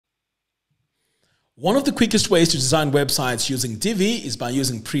One of the quickest ways to design websites using Divi is by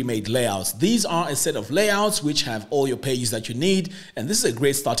using pre-made layouts. These are a set of layouts which have all your pages that you need, and this is a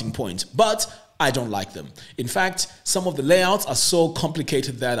great starting point, but I don't like them. In fact, some of the layouts are so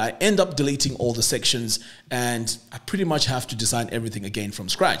complicated that I end up deleting all the sections and I pretty much have to design everything again from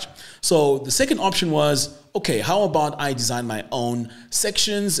scratch. So the second option was, okay, how about I design my own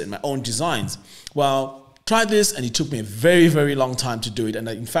sections and my own designs? Well, tried this and it took me a very, very long time to do it. And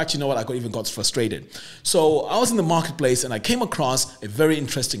in fact, you know what? I even got frustrated. So I was in the marketplace and I came across a very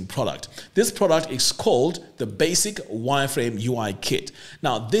interesting product. This product is called the Basic Wireframe UI Kit.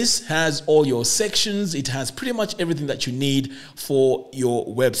 Now, this has all your sections. It has pretty much everything that you need for your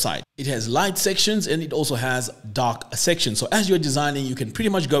website. It has light sections and it also has dark sections. So as you're designing, you can pretty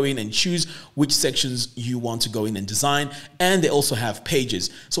much go in and choose which sections you want to go in and design. And they also have pages.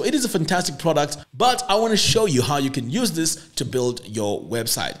 So it is a fantastic product, but I want to show you how you can use this to build your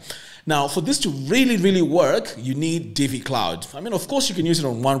website. Now, for this to really, really work, you need Divi Cloud. I mean, of course, you can use it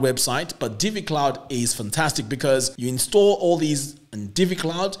on one website, but Divi Cloud is fantastic because you install all these in Divi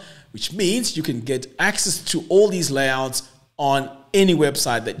Cloud, which means you can get access to all these layouts on any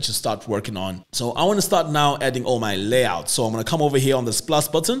website that you start working on. So I want to start now adding all my layouts. So I'm going to come over here on this plus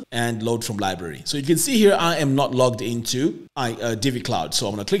button and load from library. So you can see here, I am not logged into Divi Cloud. So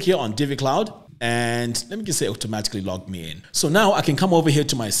I'm going to click here on Divi Cloud. And let me just say automatically log me in. So now I can come over here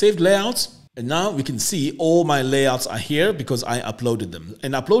to my saved layouts. And now we can see all my layouts are here because I uploaded them.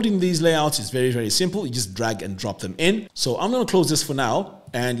 And uploading these layouts is very, very simple. You just drag and drop them in. So I'm going to close this for now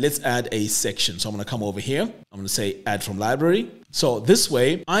and let's add a section. So I'm going to come over here. I'm going to say add from library. So this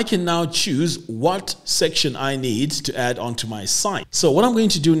way I can now choose what section I need to add onto my site. So what I'm going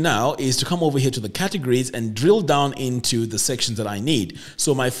to do now is to come over here to the categories and drill down into the sections that I need.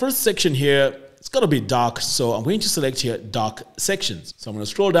 So my first section here, it's got to be dark, so I'm going to select here dark sections. So I'm going to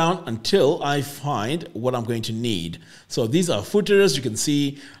scroll down until I find what I'm going to need. So these are footers. You can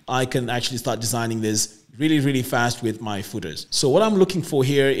see I can actually start designing this really, really fast with my footers. So what I'm looking for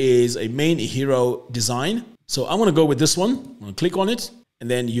here is a main hero design. So I'm going to go with this one. I'm going to click on it and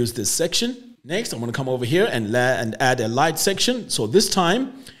then use this section. Next, I'm going to come over here and add a light section. So this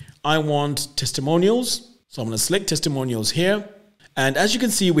time I want testimonials. So I'm going to select testimonials here. And as you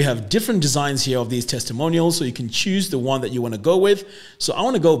can see, we have different designs here of these testimonials. So you can choose the one that you want to go with. So I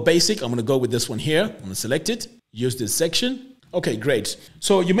want to go basic. I'm going to go with this one here. I'm going to select it, use this section. Okay, great.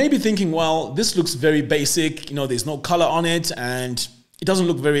 So you may be thinking, well, this looks very basic. You know, there's no color on it and it doesn't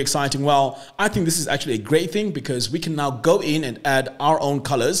look very exciting. Well, I think this is actually a great thing because we can now go in and add our own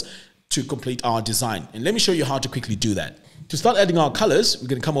colors to complete our design. And let me show you how to quickly do that. To start adding our colors, we're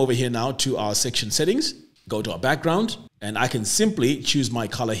going to come over here now to our section settings, go to our background, and I can simply choose my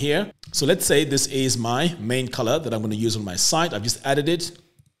color here. So let's say this is my main color that I'm going to use on my site. I've just added it.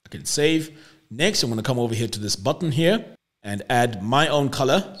 I can save. Next, I'm going to come over here to this button here and add my own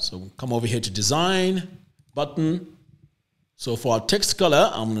color. So come over here to design, button. So for our text color,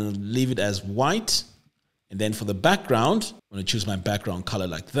 I'm going to leave it as white. And then for the background, I'm going to choose my background color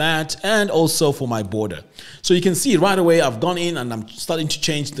like that. And also for my border. So you can see right away, I've gone in and I'm starting to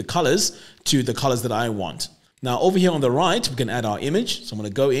change the colors to the colors that I want. Now over here on the right, we can add our image. So I'm going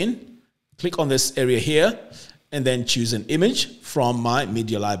to go in, click on this area here, and then choose an image from my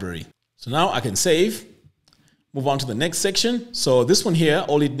media library. So now I can save, move on to the next section. So this one here,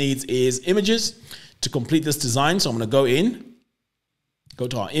 all it needs is images to complete this design. So I'm going to go in, go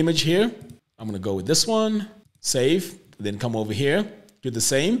to our image here. I'm going to go with this one, save, then come over here, do the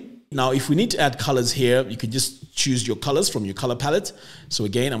same. Now, if we need to add colors here, you can just choose your colors from your color palette. So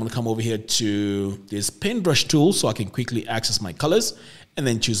again, I'm going to come over here to this paintbrush tool so I can quickly access my colors and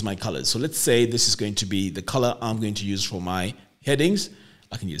then choose my colors. So let's say this is going to be the color I'm going to use for my headings.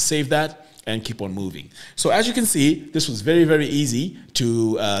 I can just save that and keep on moving. So as you can see, this was very, very easy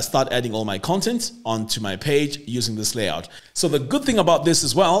to start adding all my content onto my page using this layout. So the good thing about this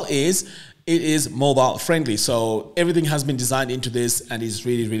as well is it is mobile friendly. So everything has been designed into this and is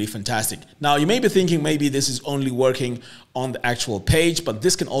really, really fantastic. Now you may be thinking maybe this is only working on the actual page, but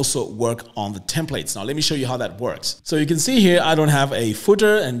this can also work on the templates. Now let me show you how that works. So you can see here, I don't have a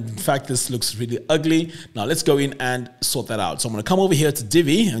footer. And in fact, this looks really ugly. Now let's go in and sort that out. So I'm going to come over here to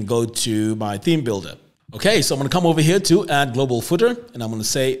Divi and go to my theme builder. Okay, so I'm going to come over here to add global footer and I'm going to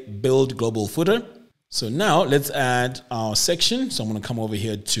say build global footer. So now let's add our section. So I'm going to come over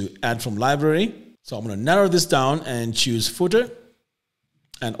here to add from library. So I'm going to narrow this down and choose footer.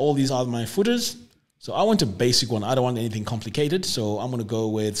 And all these are my footers. So I want a basic one. I don't want anything complicated. So I'm going to go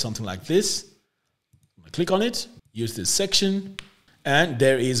with something like this. I'm going to click on it, use this section, and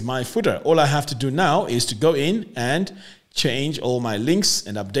there is my footer. All I have to do now is to go in and change all my links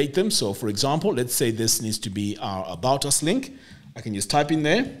and update them. So for example, let's say this needs to be our About Us link. I can just type in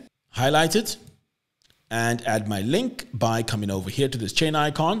there, highlight it, and add my link by coming over here to this chain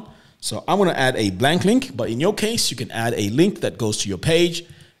icon. So I'm going to add a blank link, but in your case, you can add a link that goes to your page,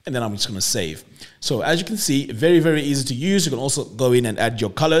 and then I'm just going to save. So as you can see, very, very easy to use. You can also go in and add your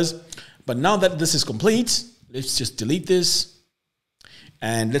colors. But now that this is complete, let's just delete this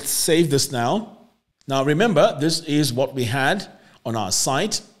and let's save this now. Now remember, this is what we had on our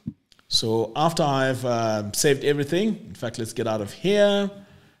site. So after I've saved everything, in fact, let's get out of here,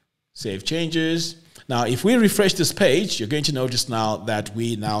 save changes. Now, if we refresh this page, you're going to notice now that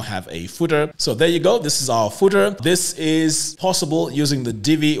we now have a footer. So there you go. This is our footer. This is possible using the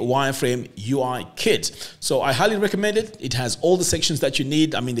Divi Wireframe UI kit. So I highly recommend it. It has all the sections that you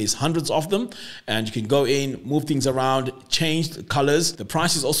need. I mean, there's hundreds of them, and you can go in, move things around, change the colors. The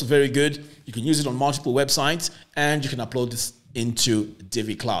price is also very good. You can use it on multiple websites, and you can upload this into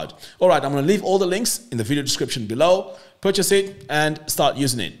Divi Cloud. All right, I'm going to leave all the links in the video description below. Purchase it and start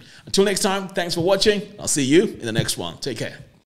using it. Until next time, thanks for watching. I'll see you in the next one. Take care.